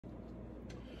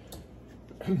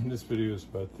This video is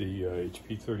about the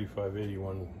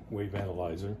HP3581 wave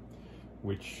analyzer,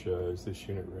 which is this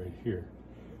unit right here.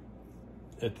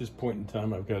 At this point in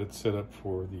time, I've got it set up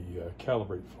for the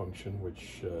calibrate function,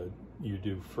 which you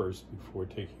do first before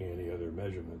taking any other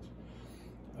measurements.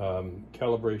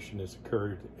 Calibration has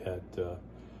occurred at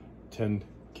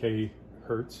 10K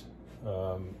hertz,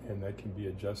 and that can be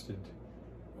adjusted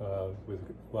with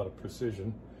a lot of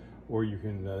precision, or you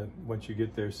can, once you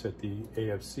get there, set the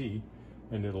AFC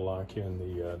and it'll lock in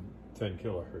the 10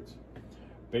 kilohertz.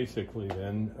 Basically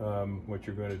then, what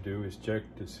you're going to do is check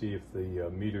to see if the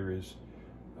meter is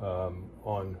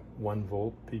on 1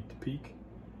 volt peak to peak,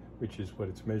 which is what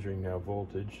it's measuring now,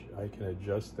 voltage. I can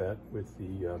adjust that with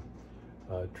the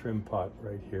trim pot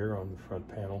right here on the front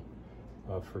panel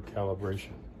for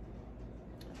calibration.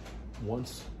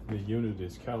 Once the unit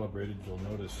is calibrated, you'll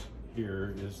notice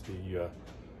here is the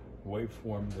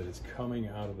waveform that is coming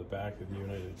out of the back of the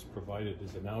unit. It's provided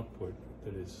as an output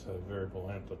that is variable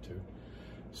amplitude,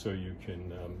 so you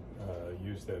can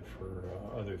use that for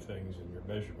other things in your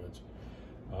measurements.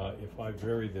 If I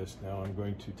vary this now, I'm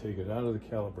going to take it out of the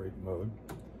calibrate mode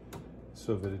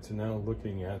so that it's now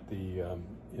looking at the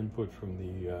input from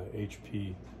the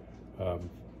HP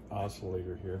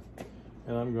oscillator here,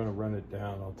 and I'm going to run it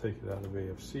down. I'll take it out of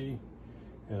AFC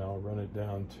and I'll run it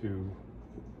down to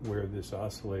where this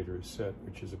oscillator is set,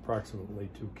 which is approximately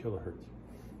 2 kilohertz.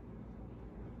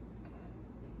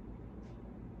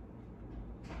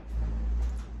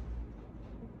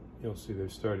 You'll see they're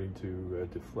starting to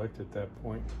deflect at that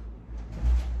point.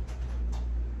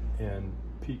 And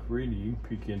peak reading,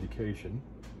 peak indication,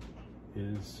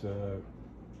 is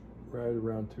right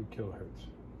around 2 kilohertz,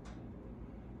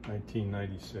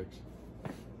 1996.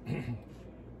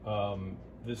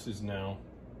 This is now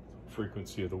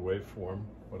frequency of the waveform.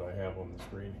 What I have on the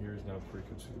screen here is now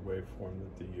frequency of the waveform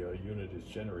that the unit is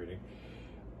generating.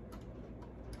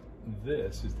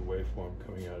 This is the waveform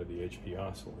coming out of the HP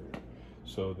oscillator,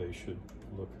 so they should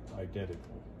look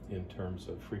identical in terms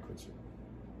of frequency.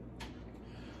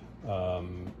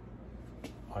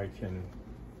 I can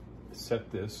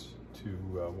set this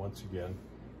to, once again,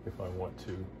 if I want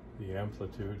to, the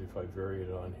amplitude. If I vary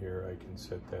it on here, I can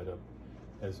set that up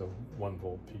as a 1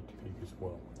 volt peak to peak as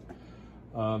well.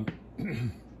 A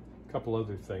couple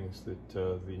other things that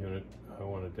the unit I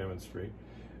want to demonstrate.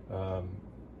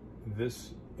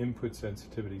 This input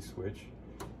sensitivity switch,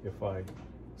 if I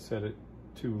set it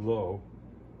too low,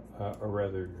 or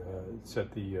rather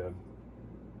set the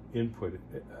input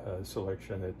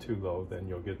selection at too low, then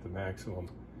you'll get the max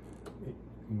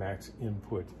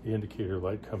input indicator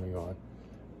light coming on,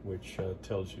 which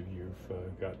tells you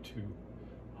you've got too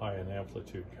high an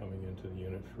amplitude coming into the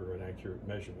unit for an accurate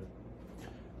measurement.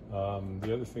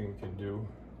 The other thing we can do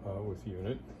with the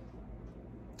unit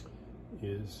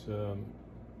is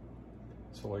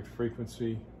select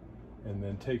frequency and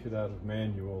then take it out of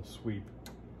manual sweep,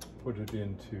 put it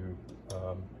into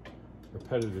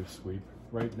repetitive sweep.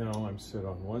 Right now I'm set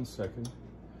on 1 second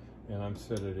and I'm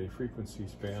set at a frequency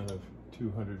span of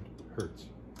 200 hertz.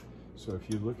 So if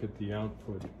you look at the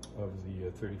output of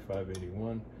the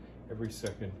 3581, every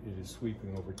second it is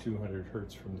sweeping over 200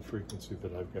 hertz from the frequency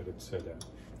that I've got it set at.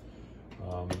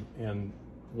 And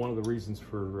one of the reasons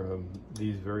for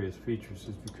these various features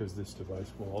is because this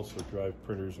device will also drive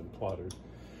printers and plotters,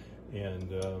 and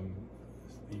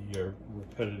the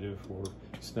repetitive or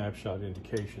snapshot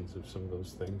indications of some of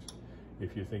those things,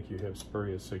 if you think you have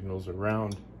spurious signals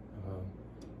around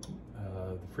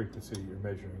the frequency that you're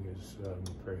measuring, is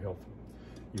very helpful.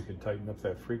 You can tighten up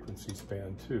that frequency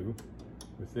span too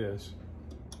with this,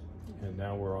 and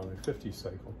now we're on a 50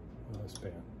 cycle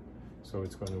span, so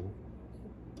it's going to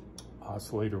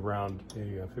oscillate around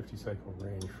a 50 cycle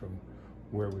range from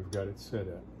where we've got it set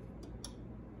at.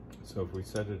 So if we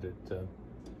set it at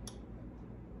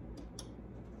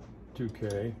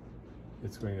 2K,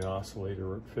 it's going to oscillate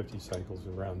at 50 cycles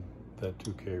around that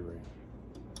 2K range.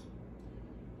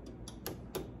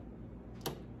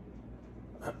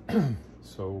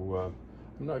 So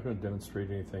I'm not going to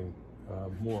demonstrate anything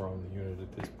more on the unit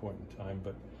at this point in time,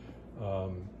 but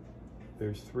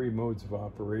there's 3 modes of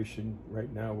operation.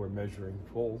 Right now we're measuring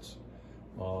volts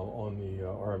on the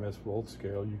RMS volt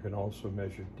scale. You can also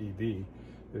measure dB.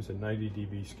 There's a 90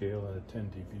 dB scale and a 10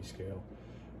 dB scale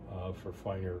for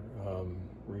finer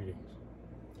readings.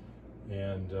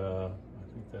 And I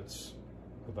think that's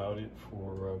about it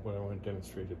for what I want to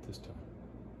demonstrate at this time.